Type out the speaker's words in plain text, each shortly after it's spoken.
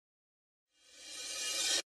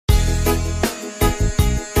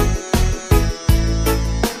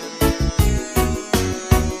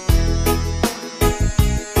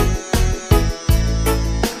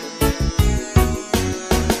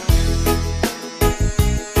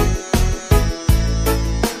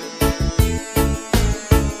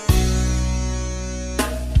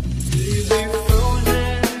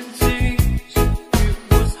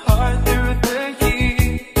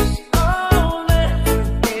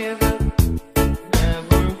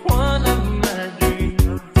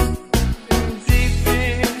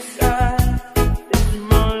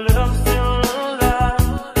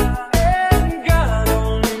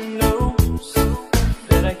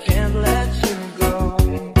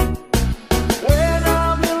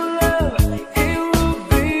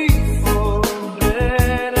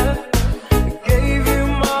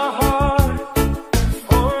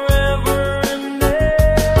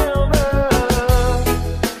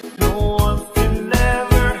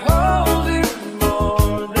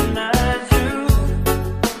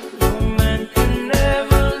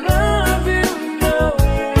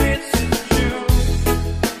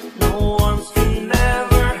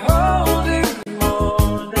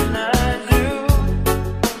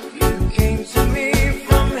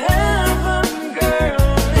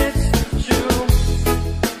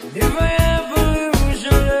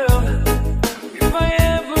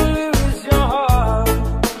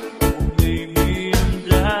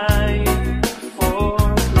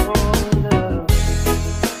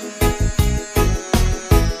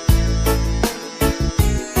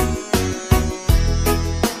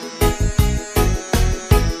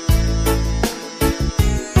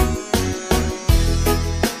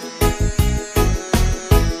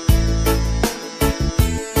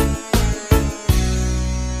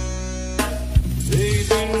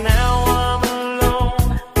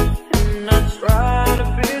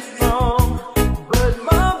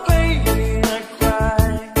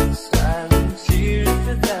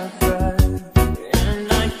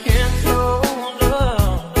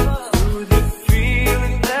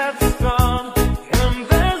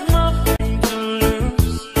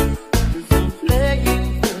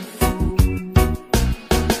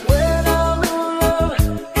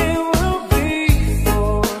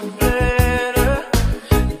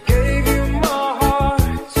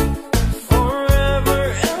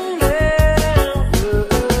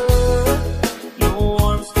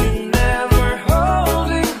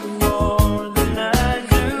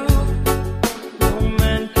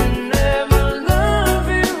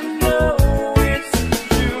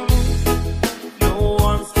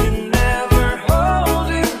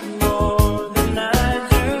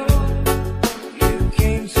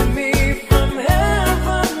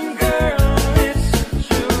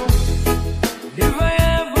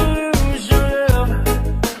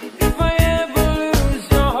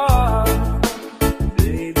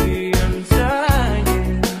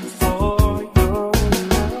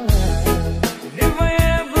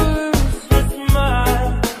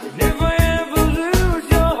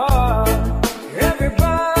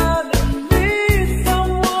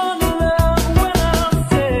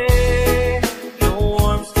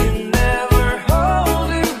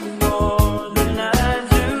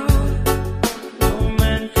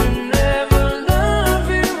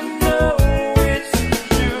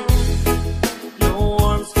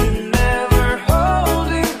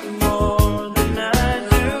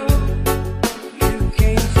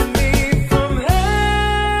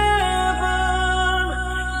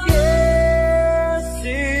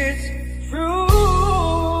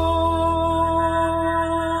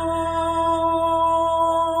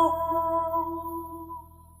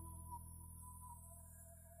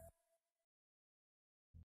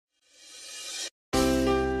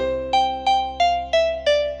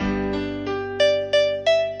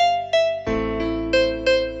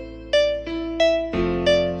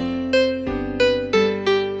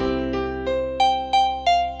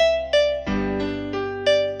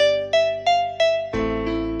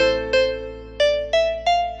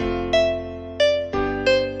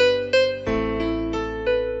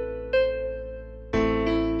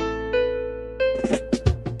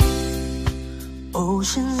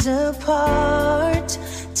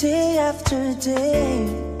after day,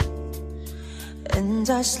 and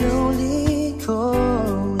I slowly go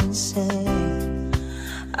insane.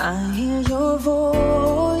 I hear your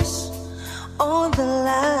voice on the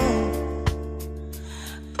line,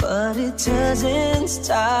 but it doesn't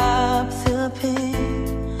stop the pain.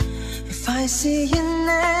 If I see you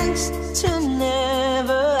next to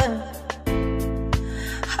never,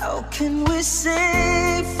 how can we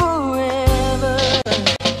say forever?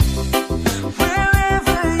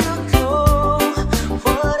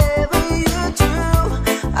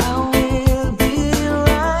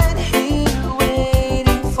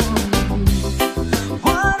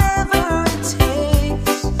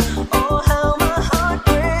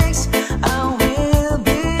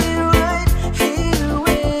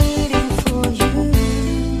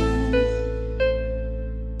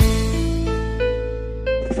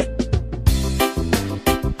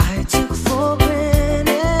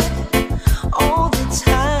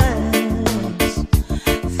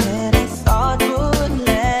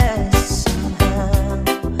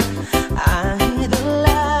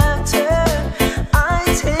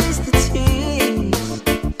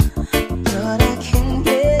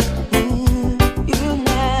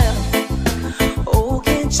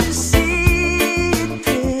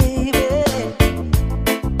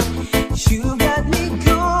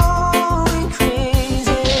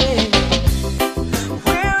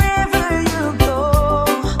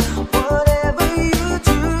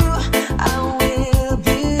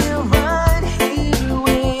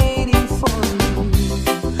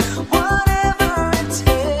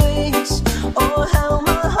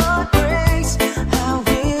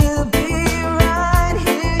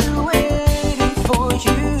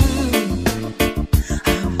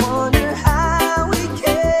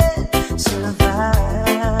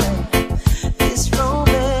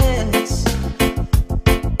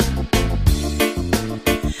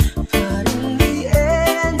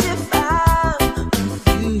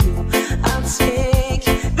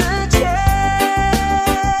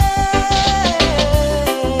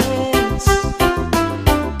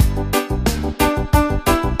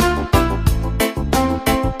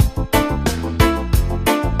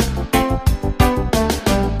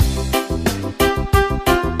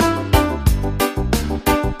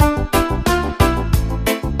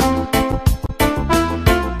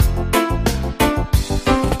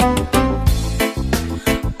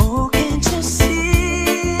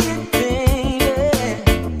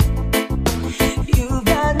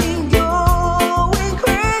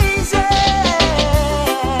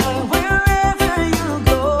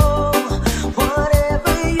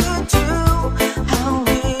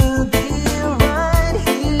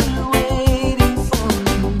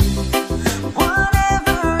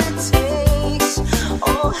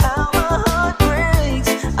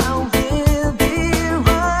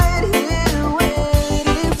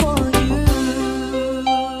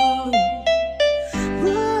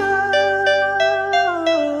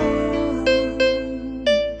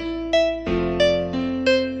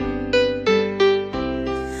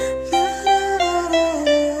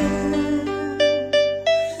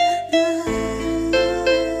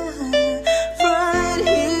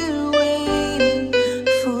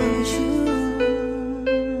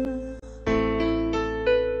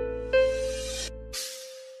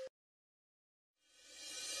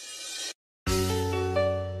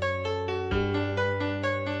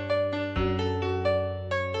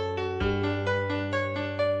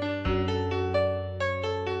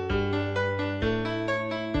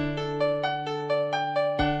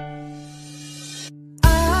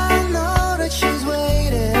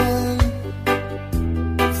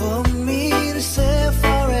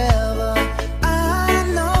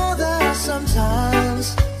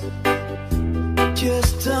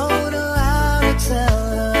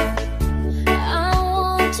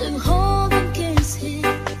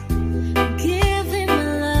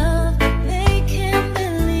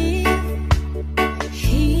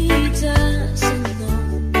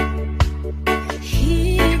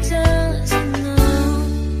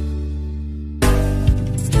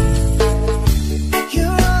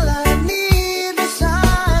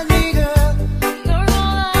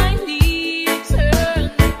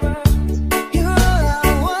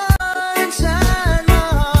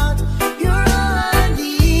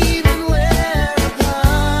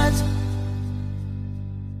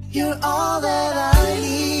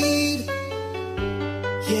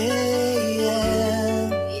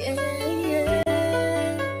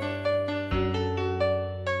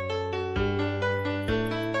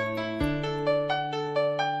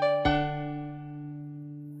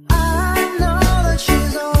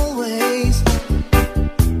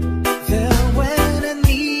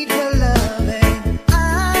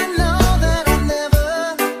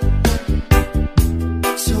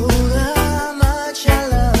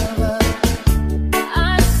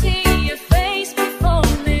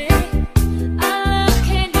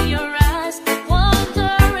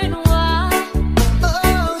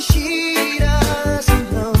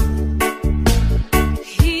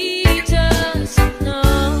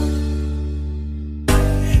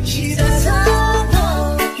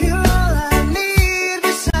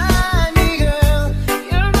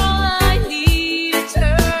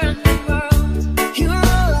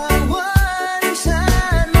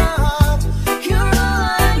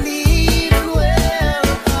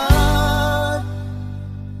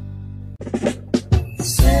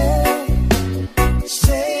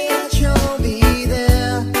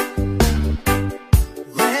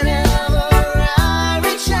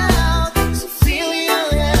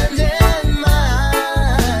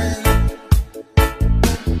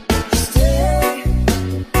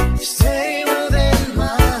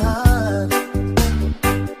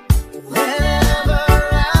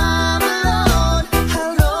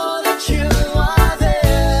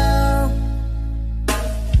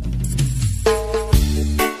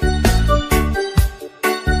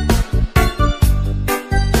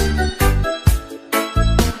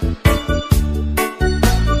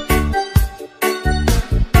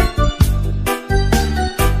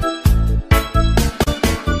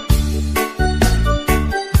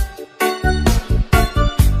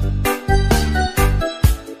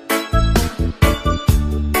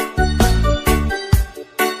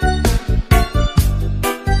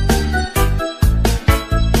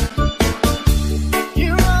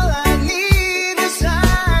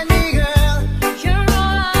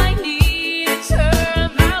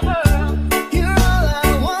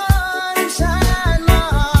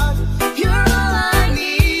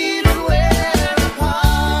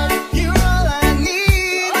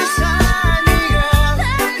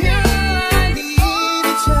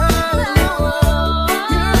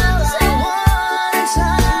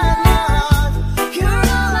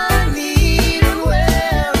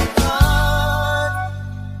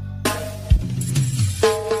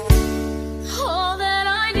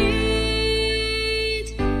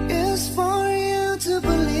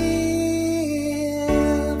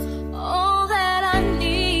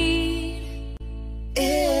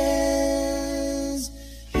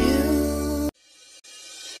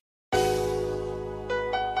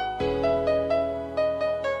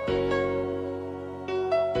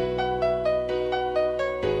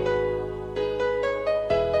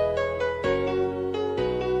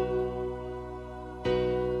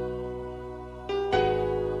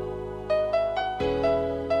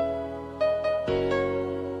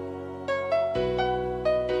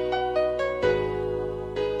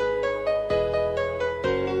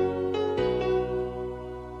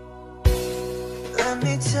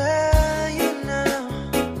 me tell you now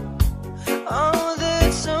all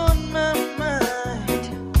that's on my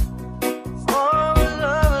mind. For a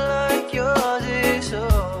love like yours is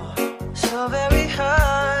so very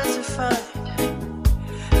hard to find.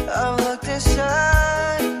 I've looked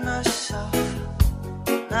inside myself,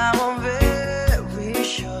 now I'm very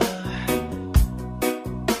sure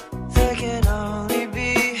there can only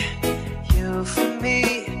be you for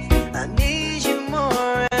me. I need you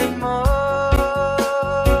more and more.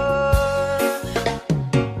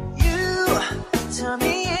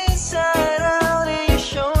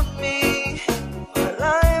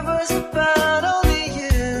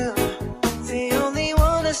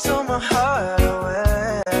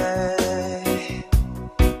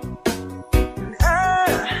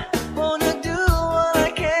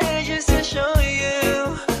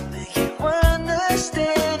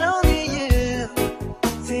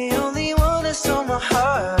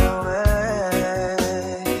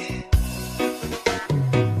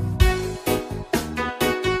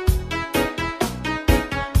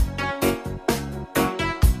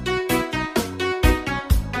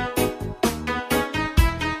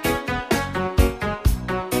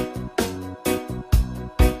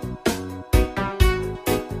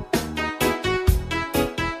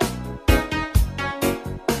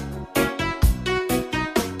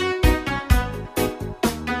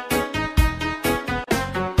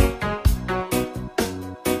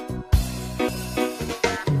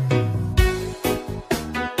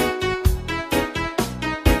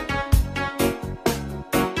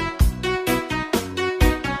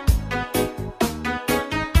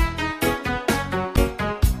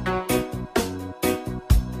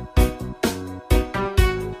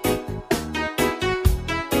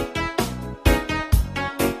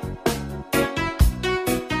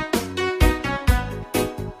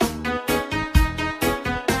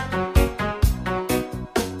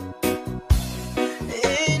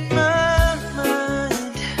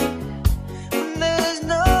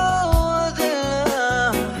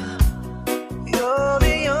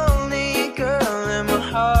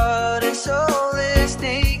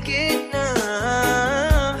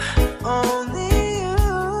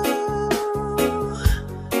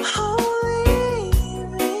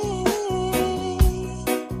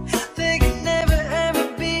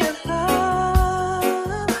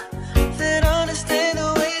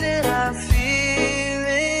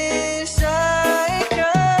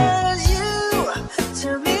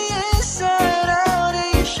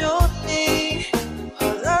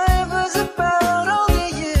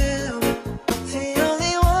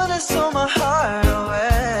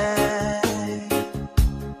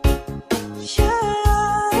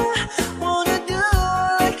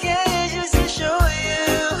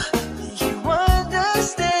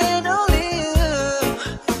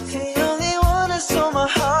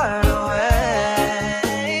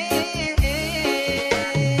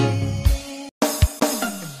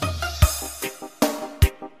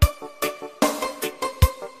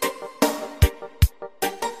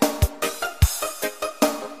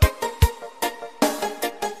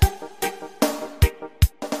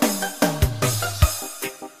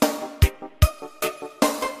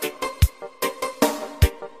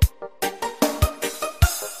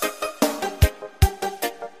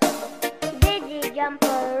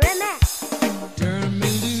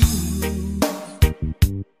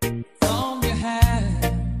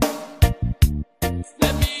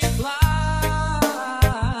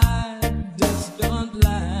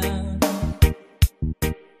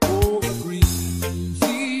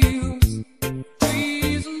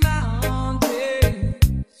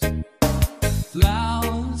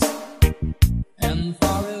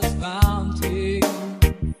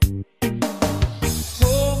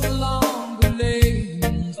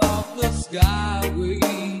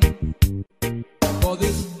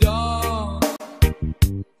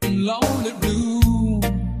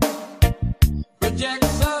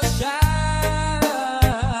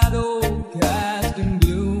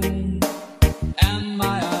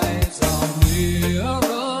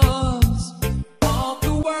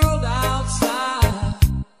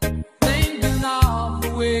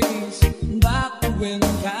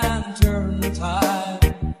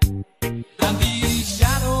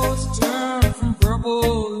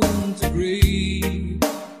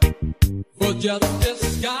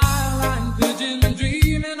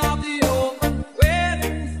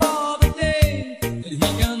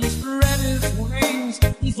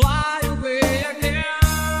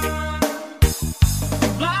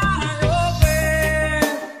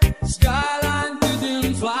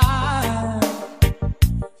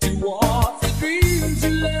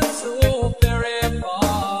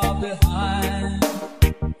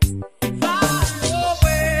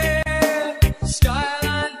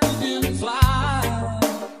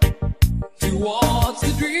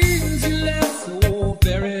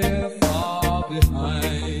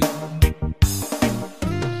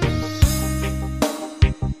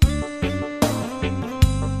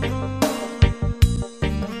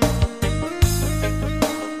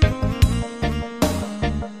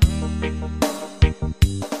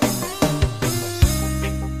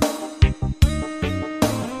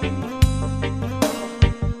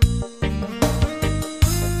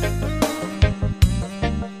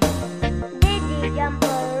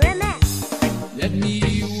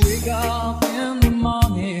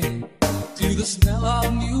 the smell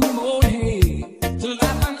of new mown hay, to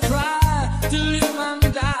laugh and cry, to live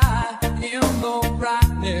and die in the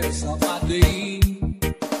brightness of my day.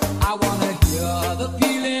 I wanna hear the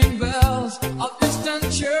pealing bells of distant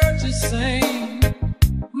churches sing,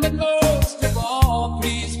 but most of all,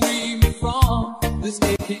 please free me from this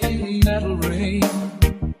aching metal rain,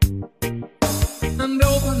 and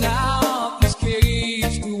open out this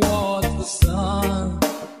cage towards the sun.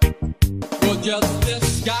 For just this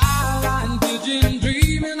skyline pigeon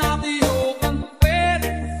dreaming of the open,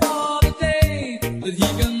 waiting for the day that he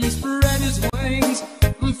can spread his wings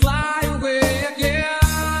and fly away again.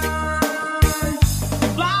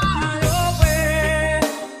 Fly away,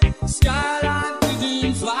 skyline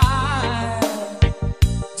pigeon, fly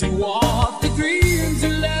towards the dreams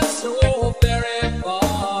you left so very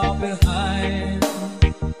far behind.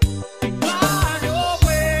 Fly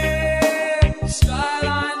away,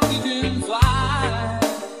 skyline pigeon, fly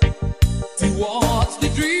towards the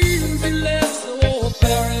dreams you left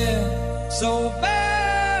so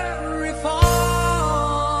very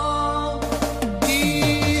far behind.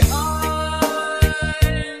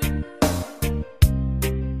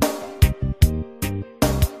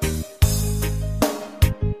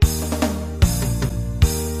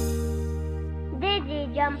 Digi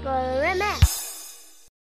Jumper Remix.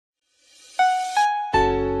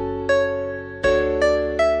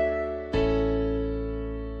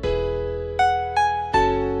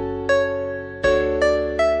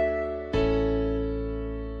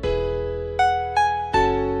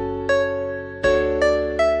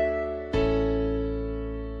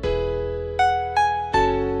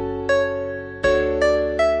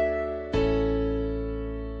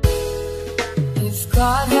 If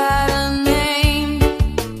God had a name,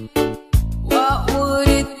 what would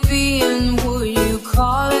it be, and would you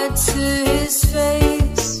call it to his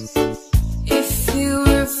face? If you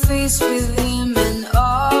were faced with him and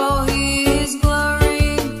all his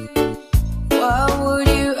glory, what would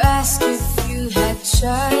you ask if you had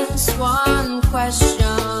just one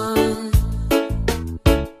question?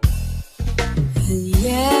 And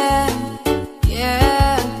yeah,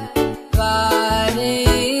 God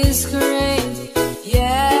is great.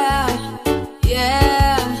 Yeah,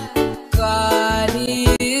 God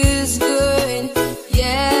is good.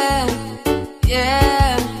 Yeah.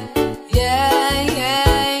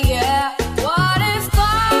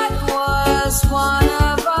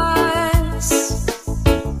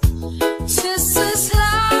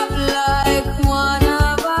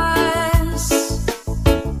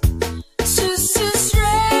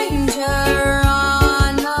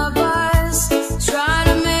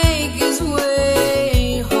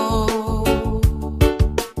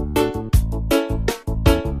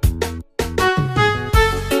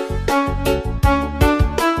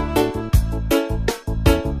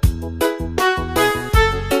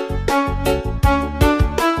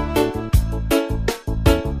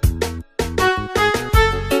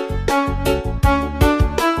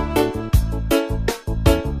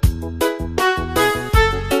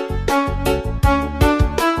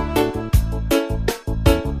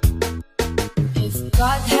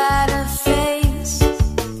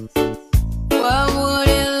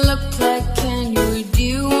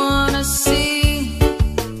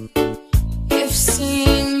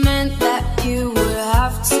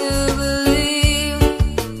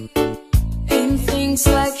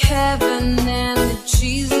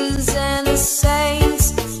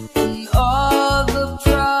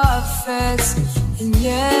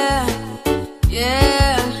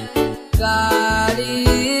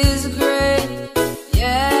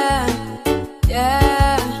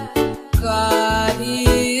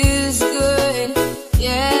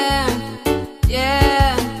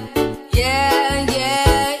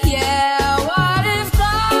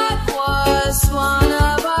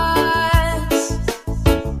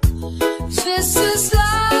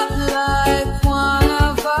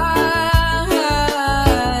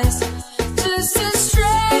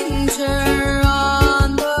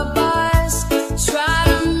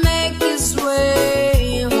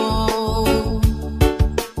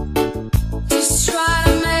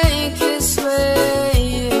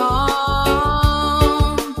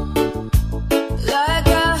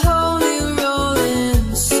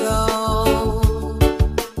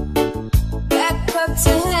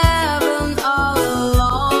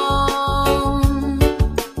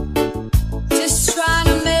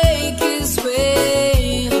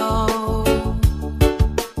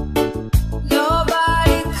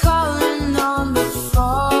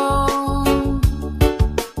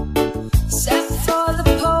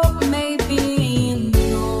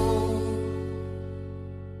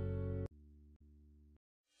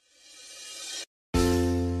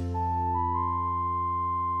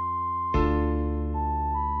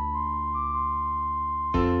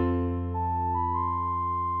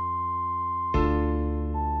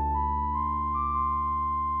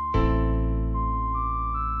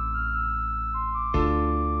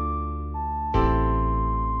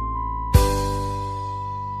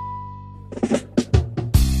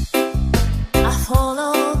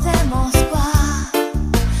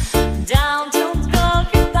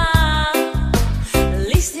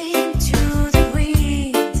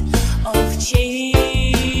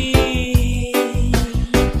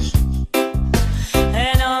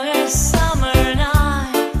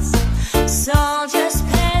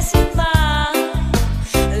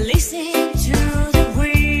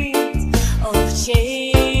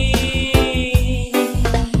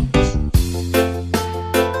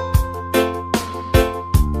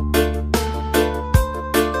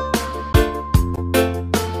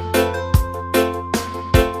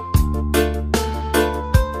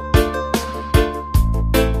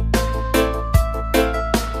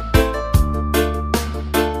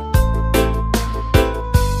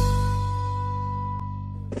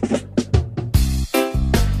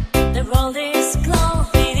 The world is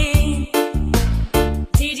closing in.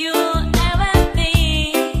 Did you ever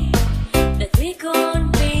think that we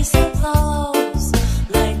could be so close,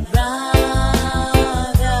 like brothers?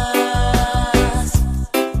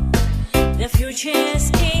 The future's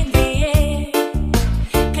in the air,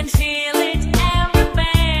 can feel it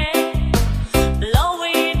everywhere,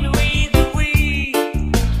 blowing with the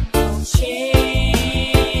wind of change.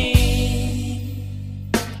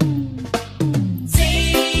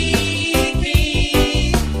 Take me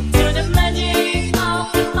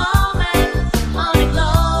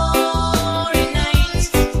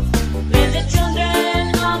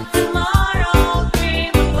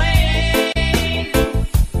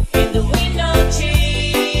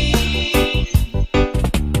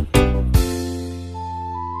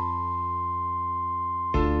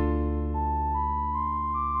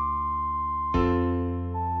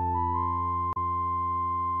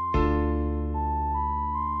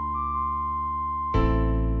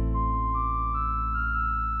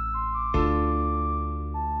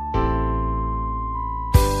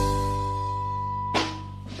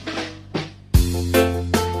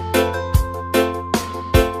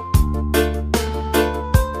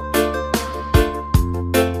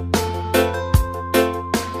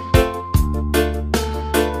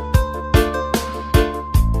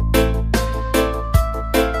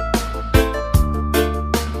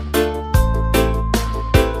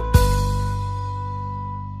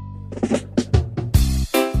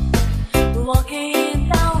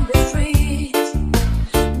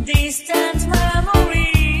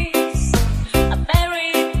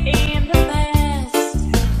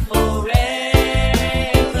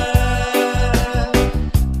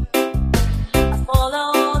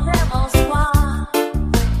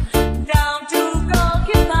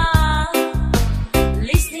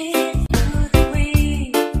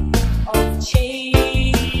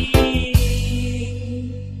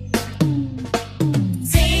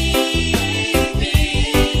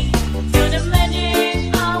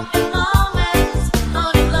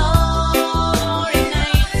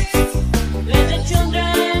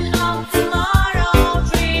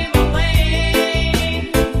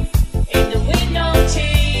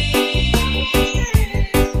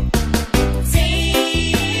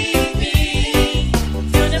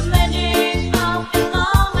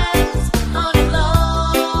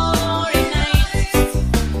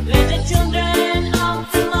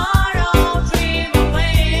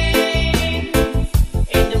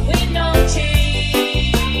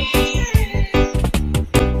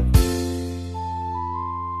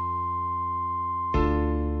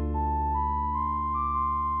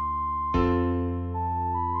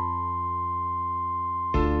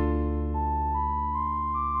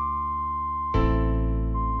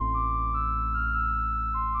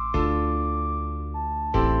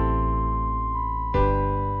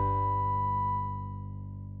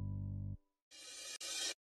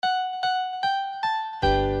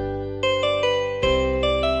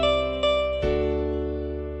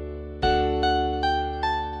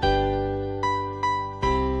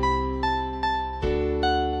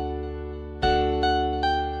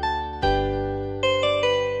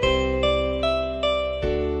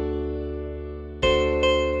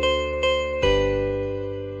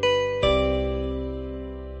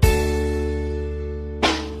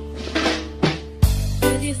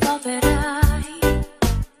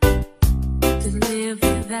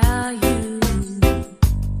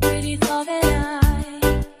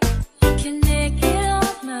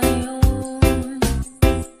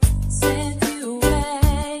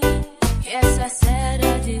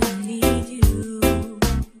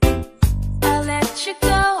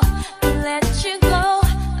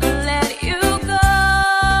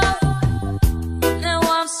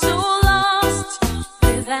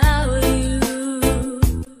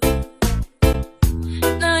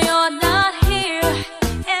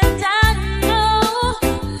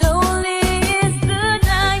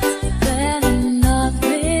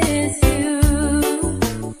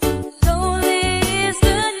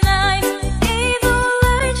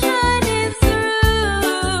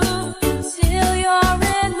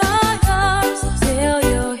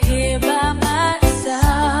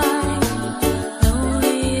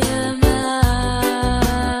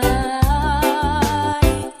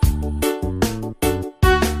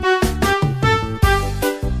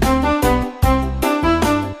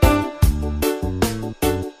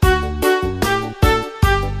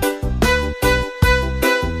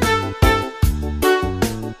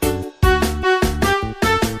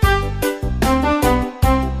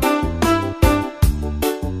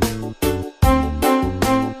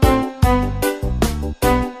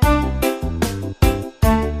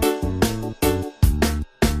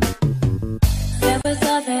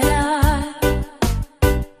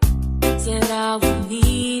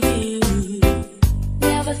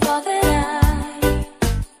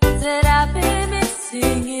been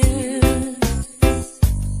missing you.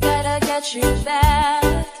 Gotta get you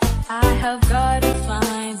back. I have gotta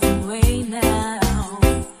find a way now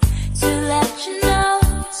to let you know,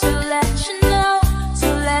 to let you know, to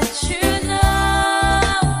let you know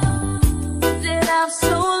that I'm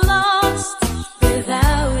so lost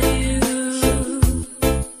without you.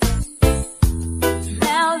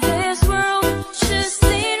 Now this world just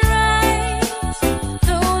ain't right.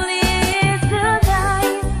 Lonely is the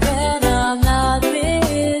night when I'm not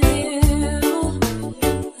with you.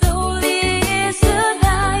 Lonely is the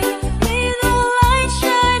night with the light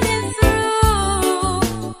shining through.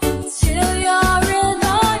 Till you're in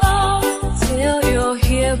my arms, till you're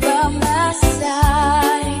here by my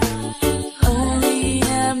side. Only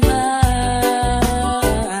am I.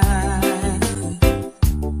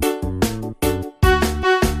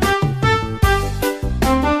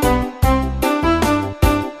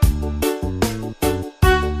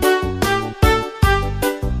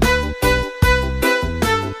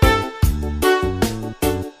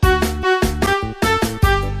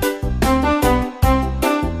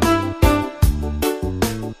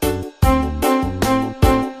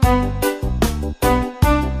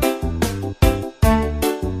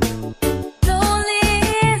 Lonely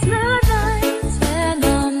is the night when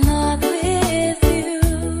I'm not with you.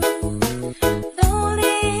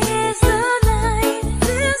 Lonely is the night,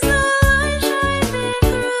 there's no light shining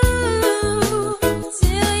through.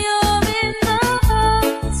 Till you're in my heart,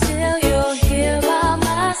 till you're here by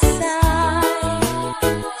my side.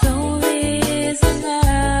 Lonely is the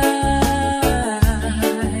night.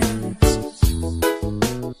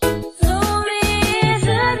 Lonely is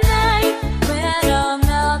the night when I'm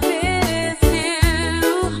not with you.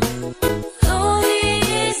 Lonely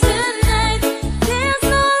is the night, there's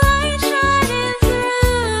no light shining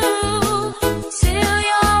through. Till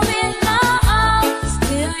you're in my arms,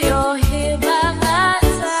 till you're here by my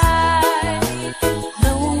side.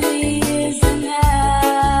 Lonely is the night.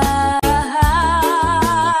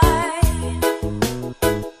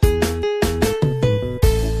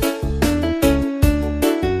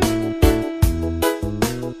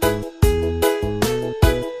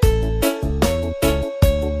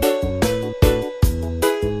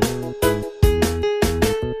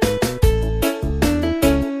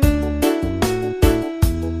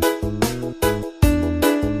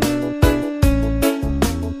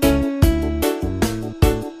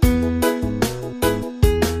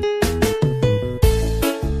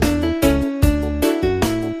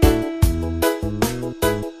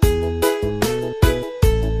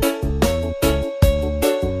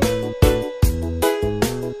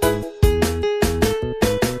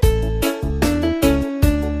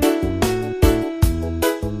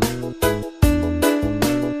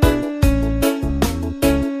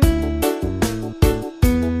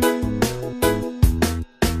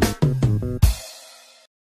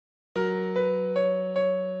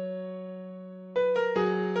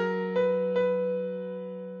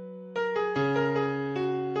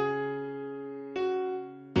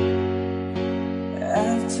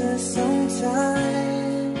 After some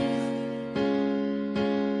time,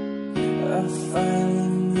 I finally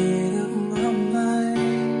made up my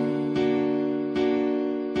mind.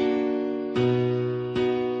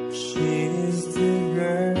 She is the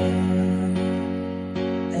girl,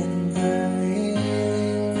 and I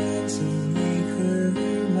really want to make her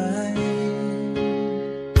mine.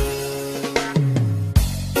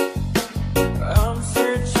 I'm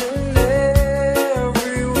searching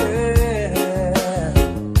everywhere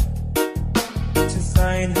to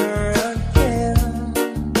find her again.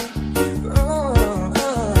 Oh,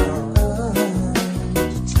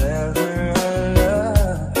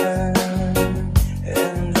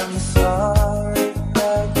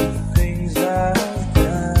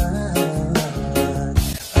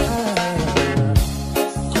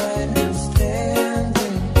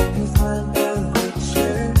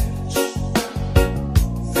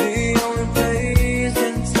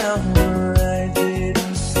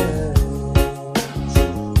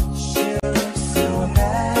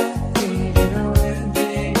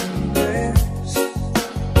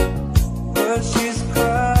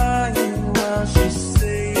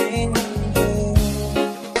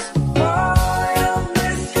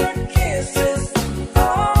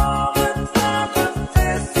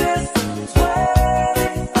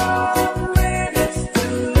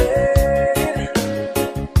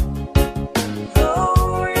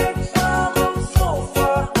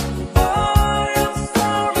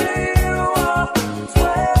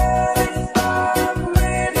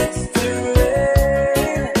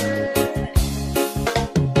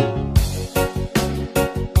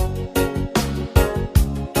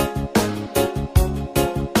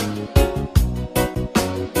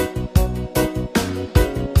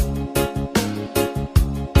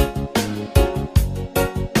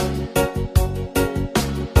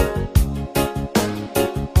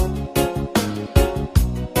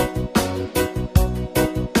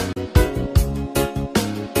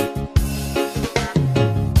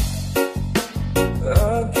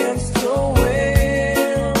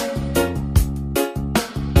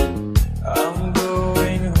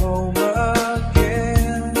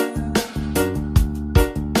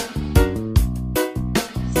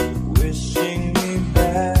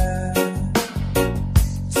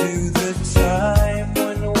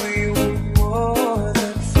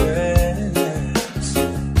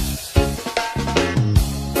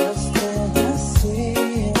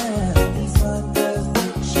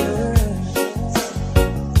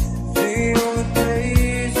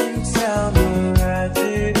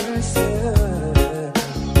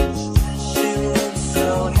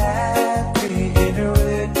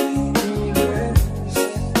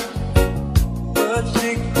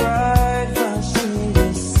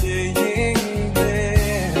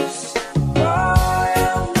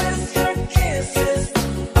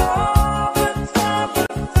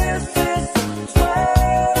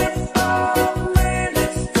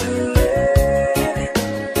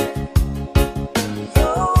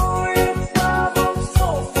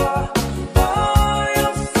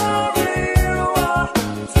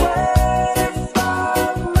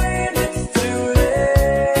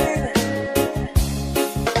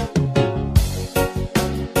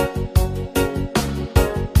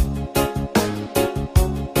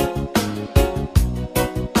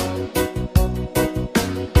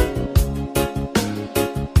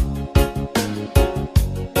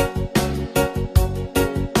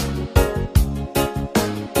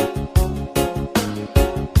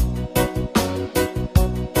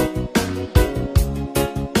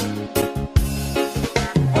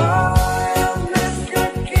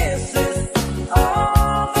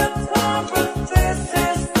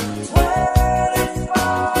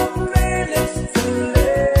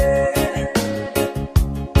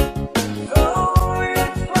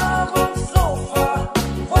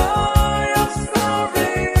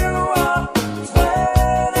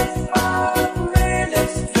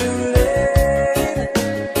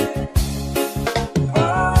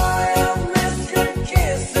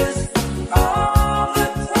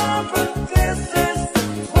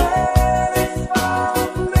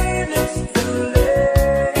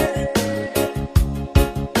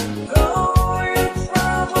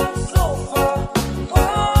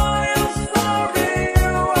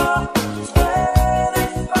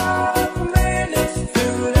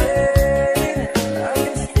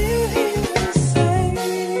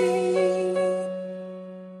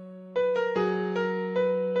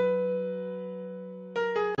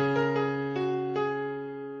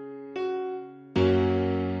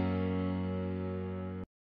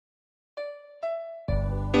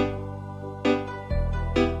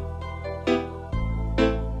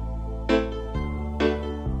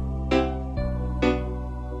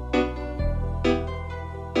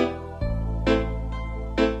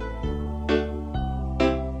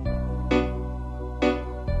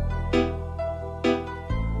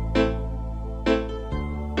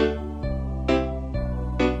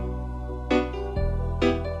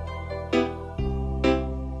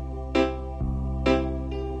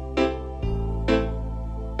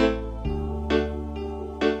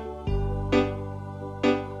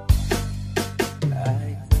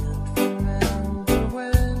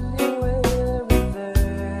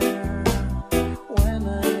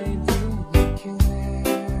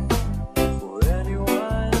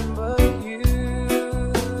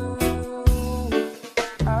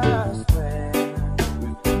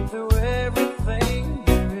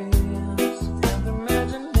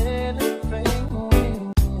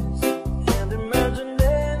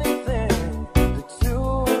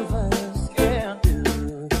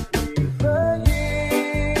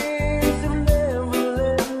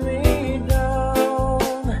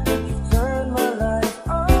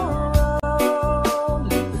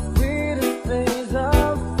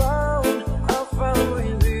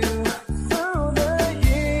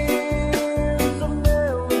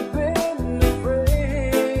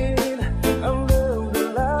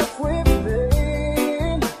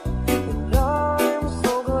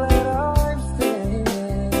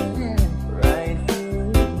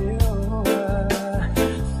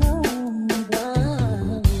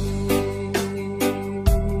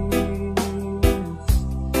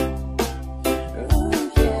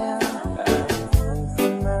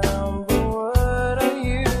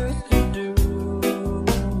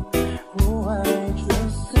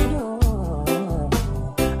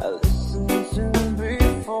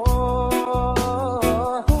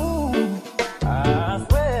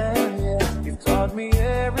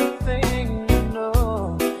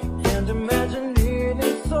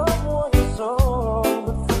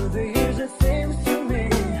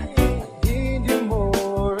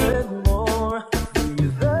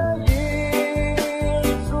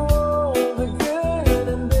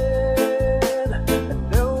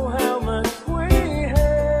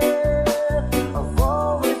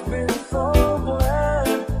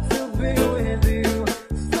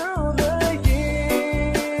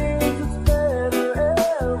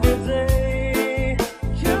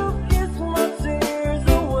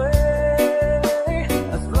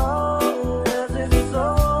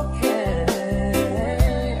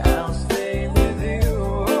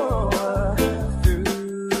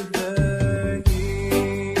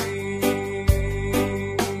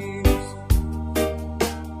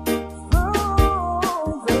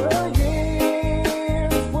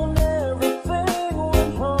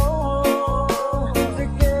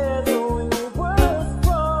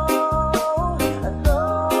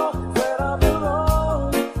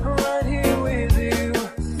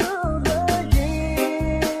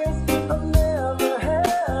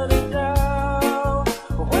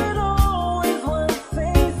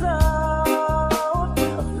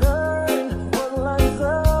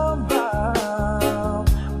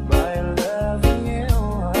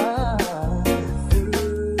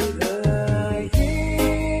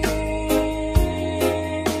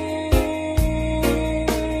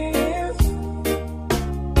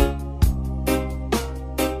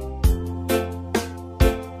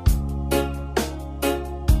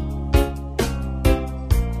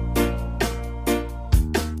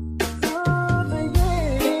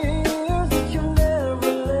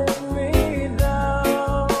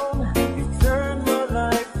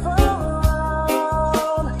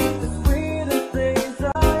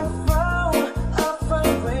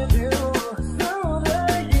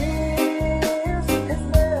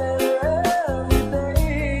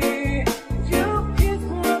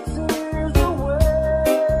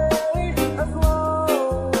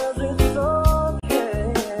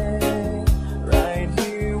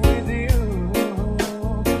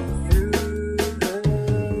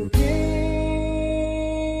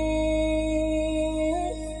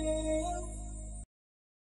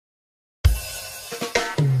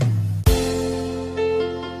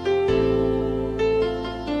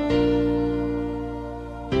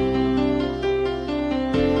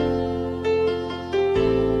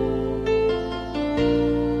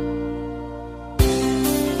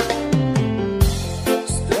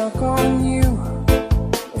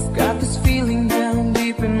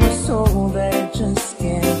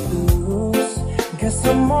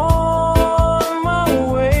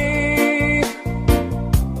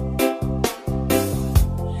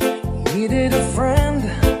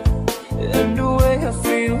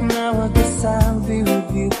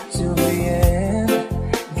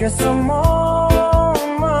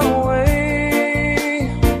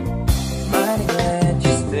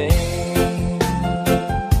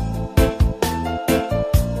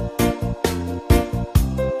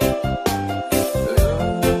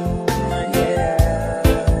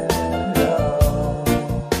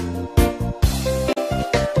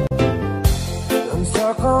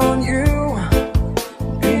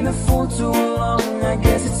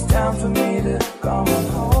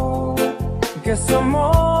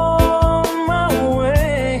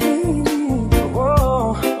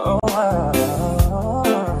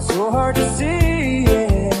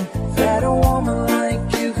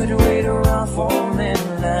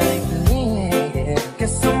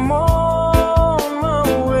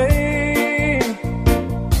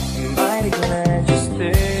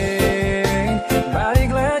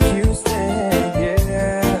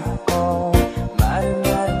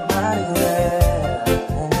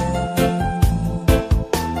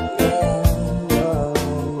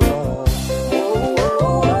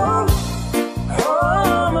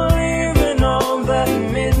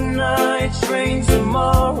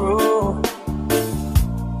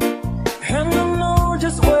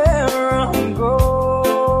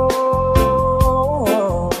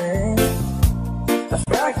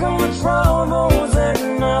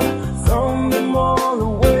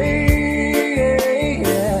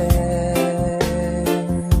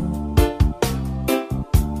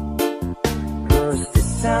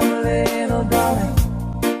 time, little darling.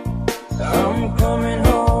 I'm coming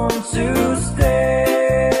home to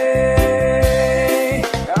stay.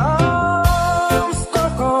 I'm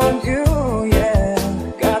stuck on you, yeah.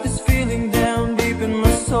 Got this feeling down deep in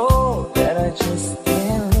my soul that I just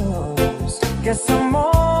can't lose. Guess I'm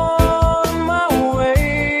on my way.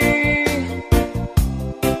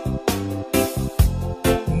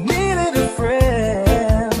 Needed a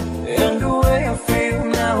friend, and the way I feel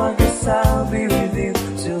now, I guess I'll be with you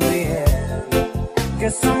till the end.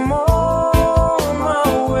 Guess I'm on my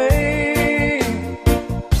way.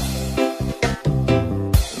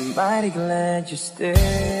 Mighty glad you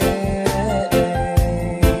stayed.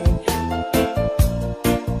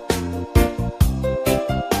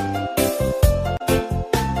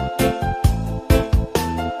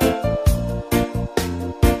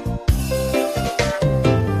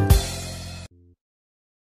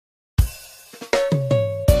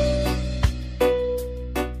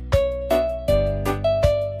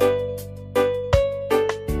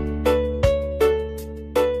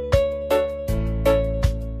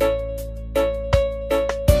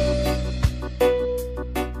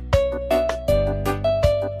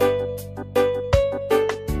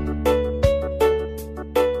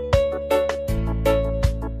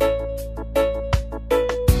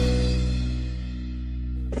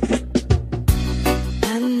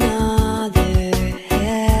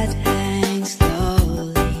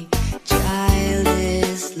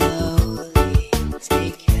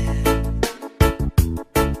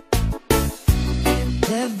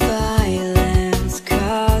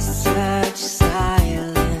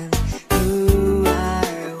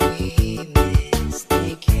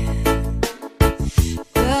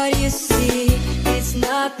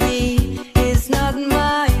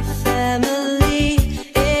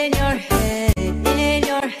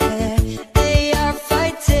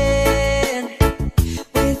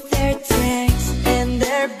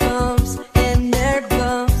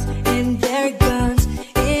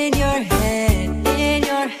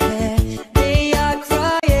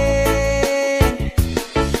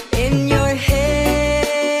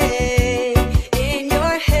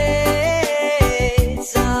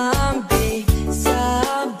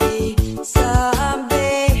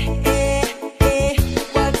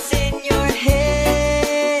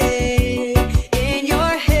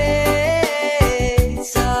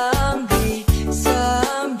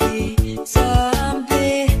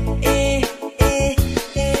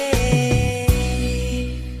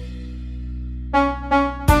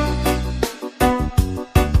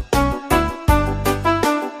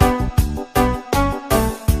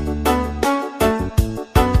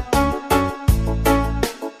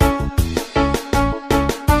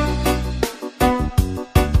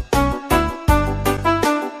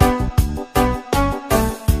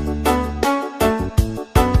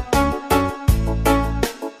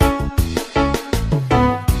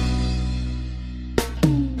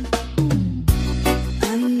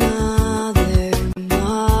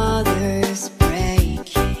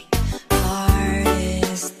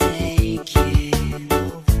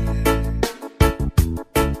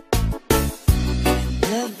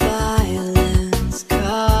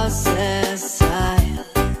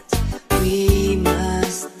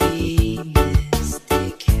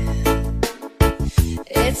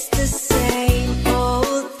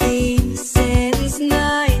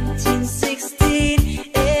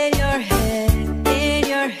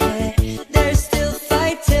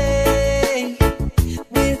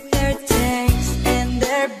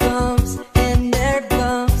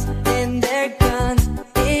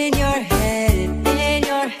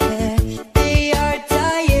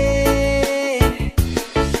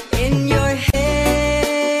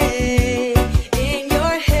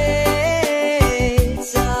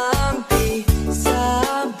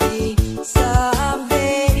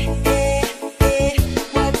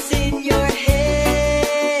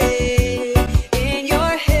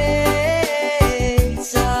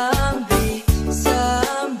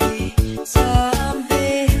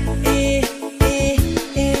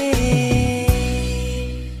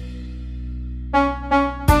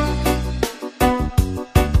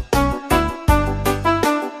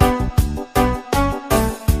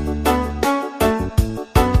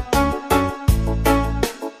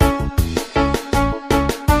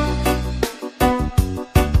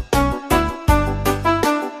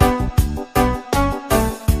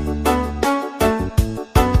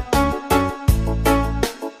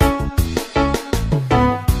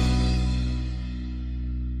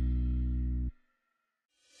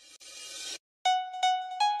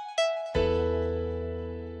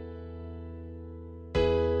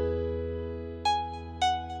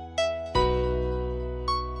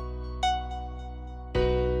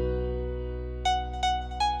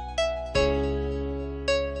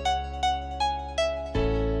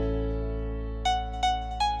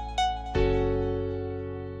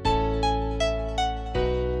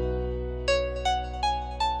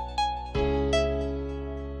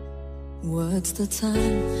 What's the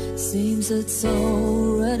time? Seems it's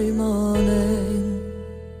already morning.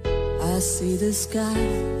 I see the sky,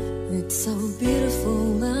 it's so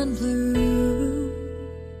beautiful and blue.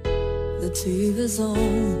 The TV's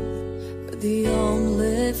on, but the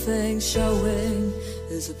only thing showing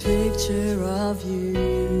is a picture of you.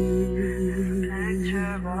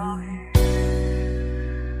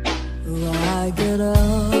 I get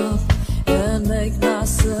up and make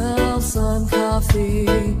myself some coffee.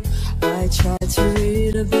 I try to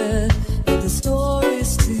read a bit, but the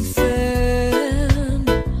story's too thin.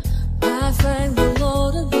 I thank the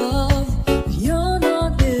Lord above, but you're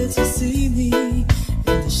not here to see me in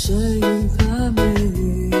the shade I'm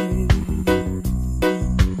in.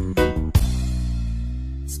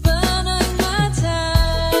 Spending my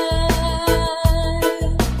time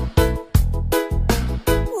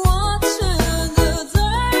watching the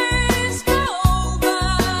days go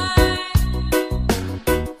by,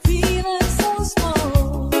 feeling so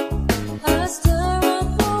small. I stare at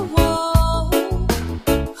the wall,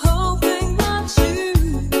 hoping that you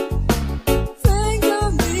think of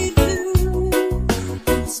me too.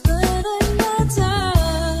 I'm spending my time.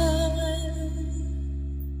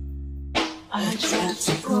 I tried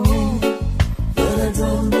to go, but I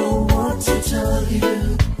don't know what to tell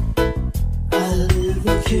you. I leave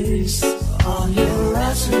a kiss on your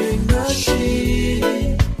answering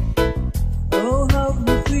machine. Oh, help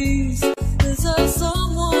me please, is there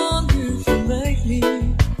someone who can make me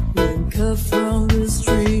wake up from this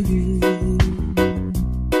dream?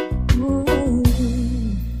 Ooh.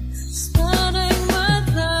 Spending my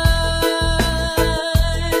time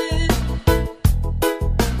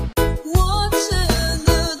watching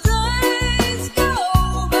the days go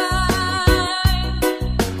by,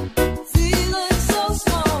 feeling so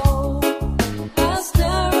small. I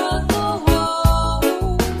stare at the wall,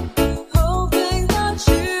 hoping that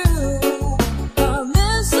you are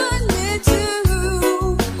missing me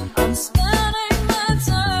too. I'm spending my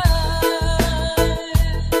time,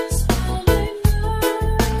 spending my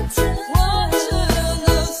time watching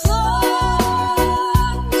the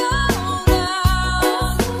sun go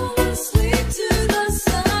down, sleep to the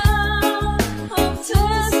sound of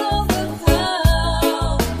tears of the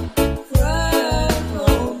cloud,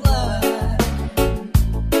 purple black.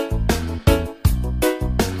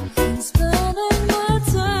 I'm spending my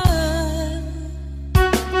time.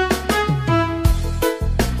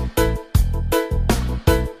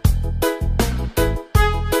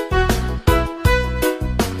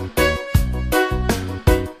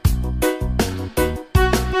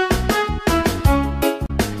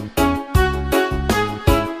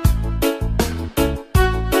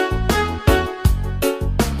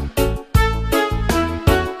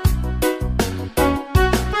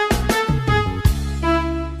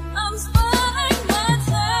 I'm spending my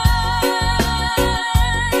time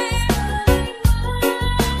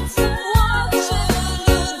watching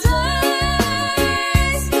the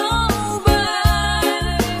days go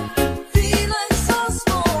by, feeling so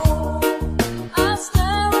small. I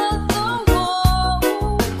stare at the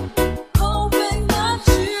wall, hoping that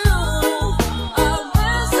you are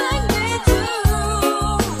missing me too.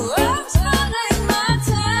 I'm spending my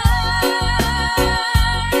time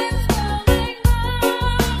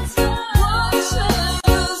watching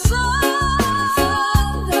the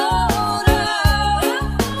sun go down,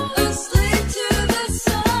 asleep to the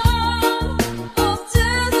sound of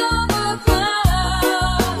tears on the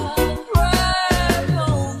cloud,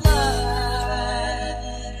 purple black.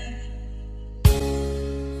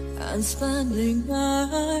 I'm spending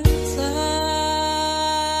my time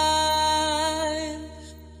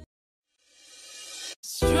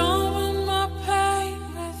strumming my pain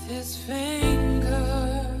with his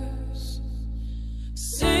fingers,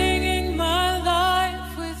 singing my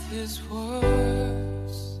life with his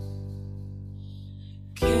words,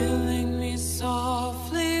 killing me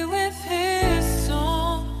softly with his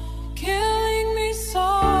song, killing me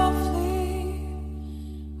softly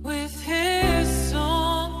with his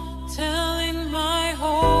song, telling my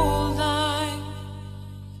whole life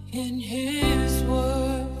in his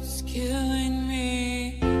words, killing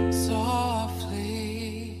me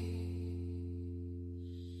softly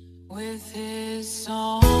with his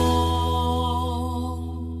song.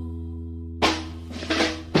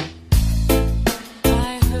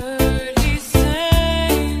 I heard he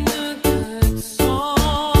sang a good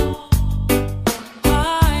song.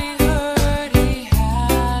 I heard he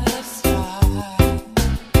had a style,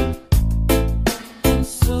 and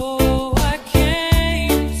so I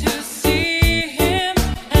came to see him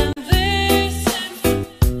and listen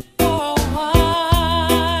for a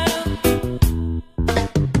while.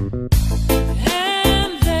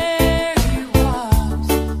 And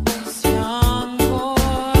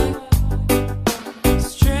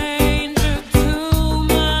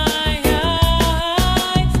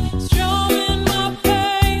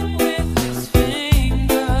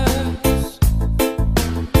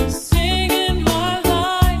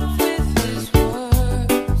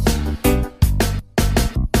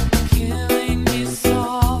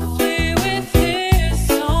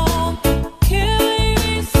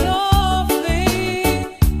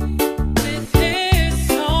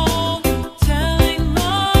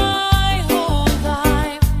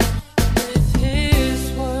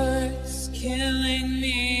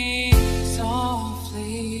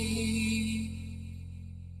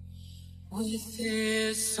with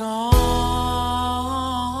his song.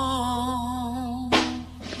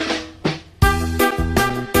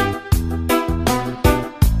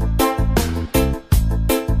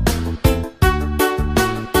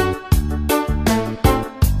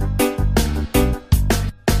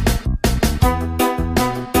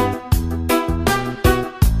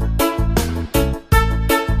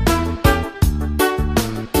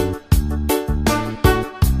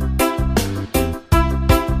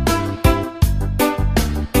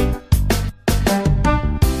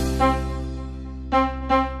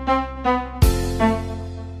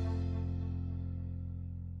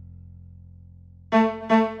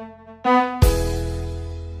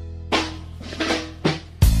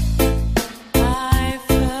 I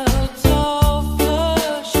felt so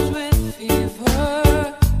flushed with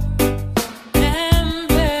fever,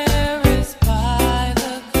 embarrassed by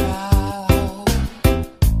the crowd.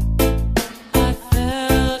 I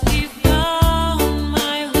felt he found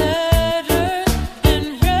my letters and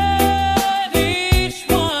read each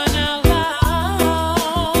one out loud.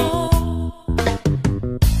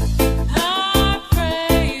 I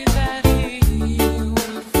prayed that he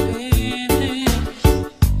would finish,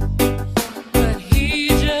 but he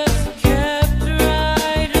just kept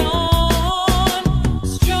right on,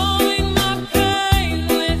 strumming my pain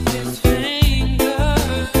with his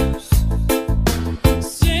fingers,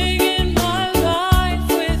 singing my life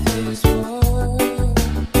with his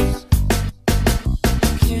words,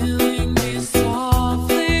 killing me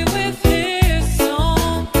softly with his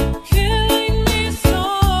song, killing me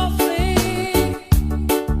softly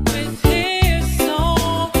with his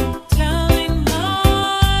song, telling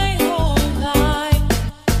my whole life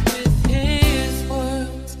with his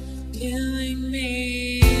words, killing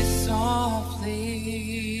me softly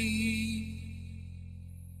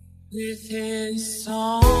with his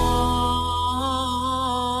song.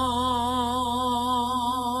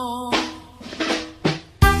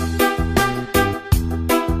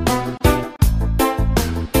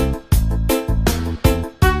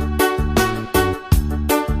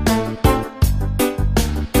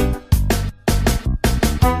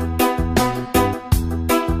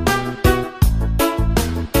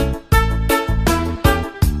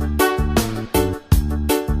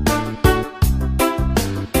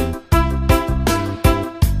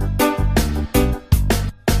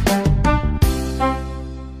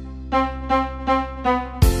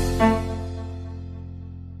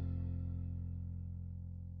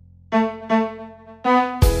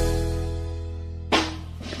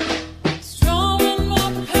 Strumming my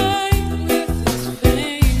pain with his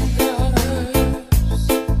fingers,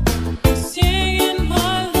 singing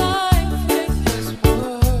my life with his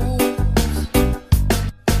words,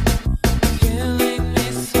 killing me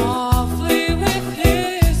softly with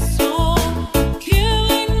his song,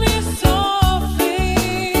 killing me softly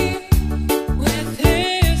with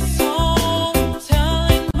his song,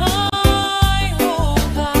 telling my whole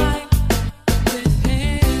life with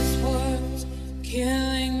his words,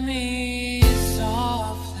 killing me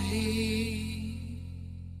softly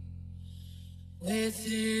with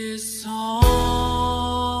his song.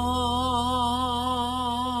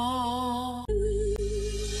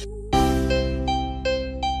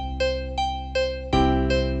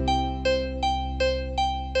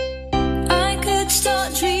 I could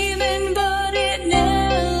start dreaming, but it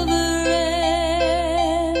never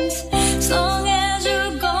ends. As long as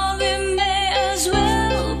you're gone, we may as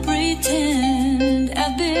well pretend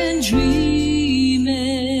I've been dreaming.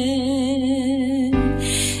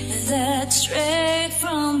 That's straight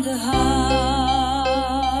from the heart.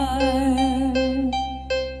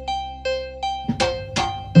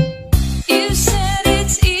 You said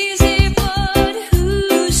it's easy, but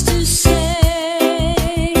who's to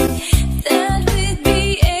say that we'd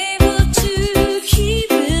be able to keep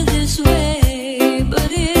it this way? But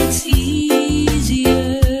it's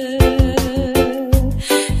easier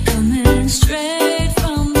coming straight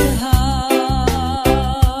from the heart.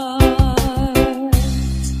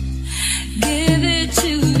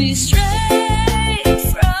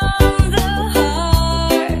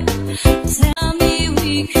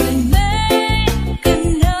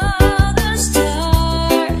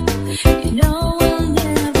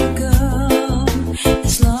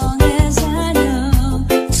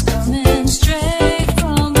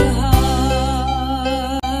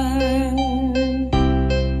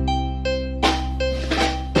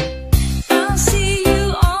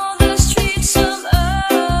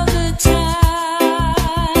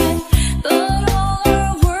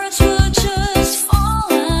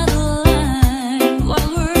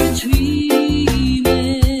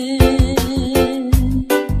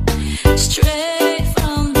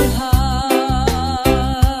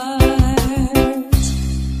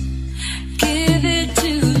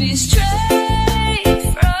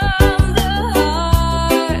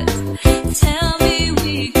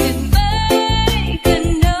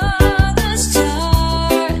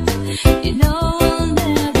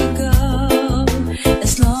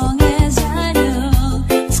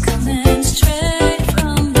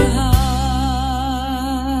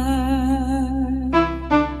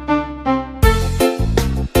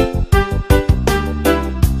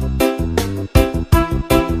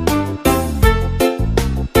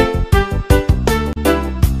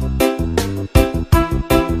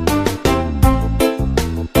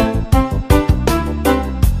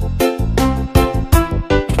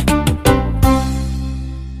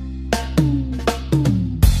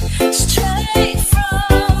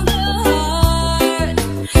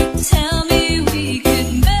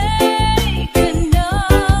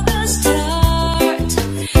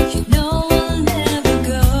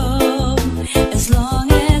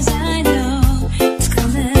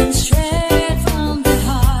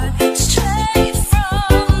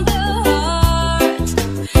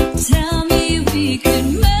 we